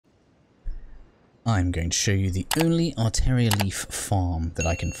I'm going to show you the only Arteria leaf farm that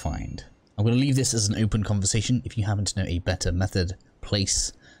I can find. I'm going to leave this as an open conversation. If you happen to know a better method,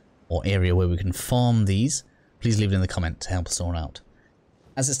 place, or area where we can farm these, please leave it in the comment to help us all out.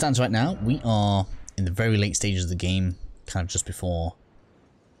 As it stands right now, we are in the very late stages of the game, kind of just before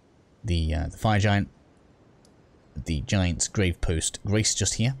the fire giant. The giant's grave post Grace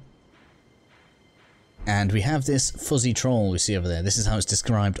just here. And we have this fuzzy troll we see over there. This is how it's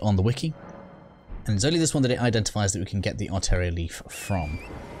described on the wiki. And it's only this one that it identifies that we can get the Arteria leaf from.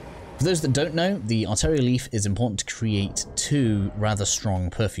 For those that don't know, the Arteria leaf is important to create two rather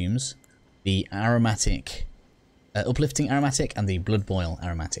strong perfumes. The aromatic, uplifting aromatic and the blood boil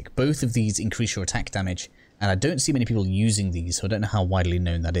aromatic. Both of these increase your attack damage, and I don't see many people using these, so I don't know how widely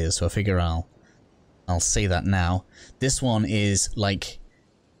known that is, so I figure I'll say that now. This one is like,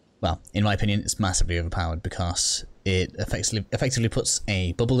 well, in my opinion, it's massively overpowered because it effectively puts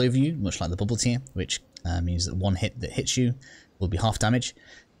a bubble over you, much like the bubble tier, which means that one hit that hits you will be half damage,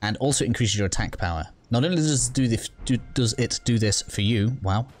 and also increases your attack power. Not only does it do this for you,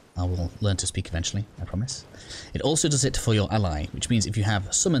 wow, I will learn to speak eventually, I promise. It also does it for your ally, which means if you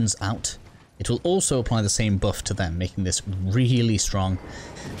have summons out, it will also apply the same buff to them, making this really strong,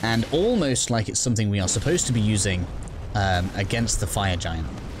 and almost like it's something we are supposed to be using against the fire giant.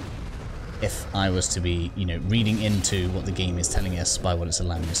 If I was to be, you know, reading into what the game is telling us by what it's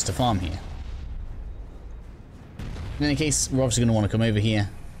allowing us to farm here. In any case, we're obviously going to want to come over here.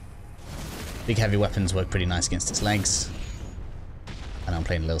 Big heavy weapons work pretty nice against its legs. And I'm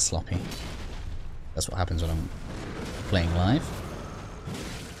playing a little sloppy. That's what happens when I'm playing live.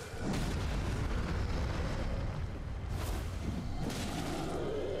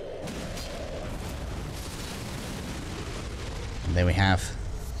 And there we have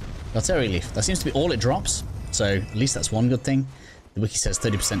Arteria leaf. That seems to be all it drops, so at least that's one good thing. The wiki says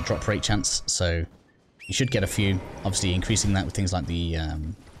 30% drop rate chance, so you should get a few. Obviously, increasing that with things like the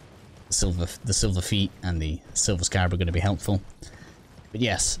silver feet and the silver scarab are going to be helpful. But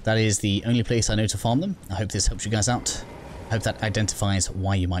yes, that is the only place I know to farm them. I hope this helps you guys out. I hope that identifies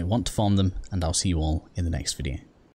why you might want to farm them, and I'll see you all in the next video.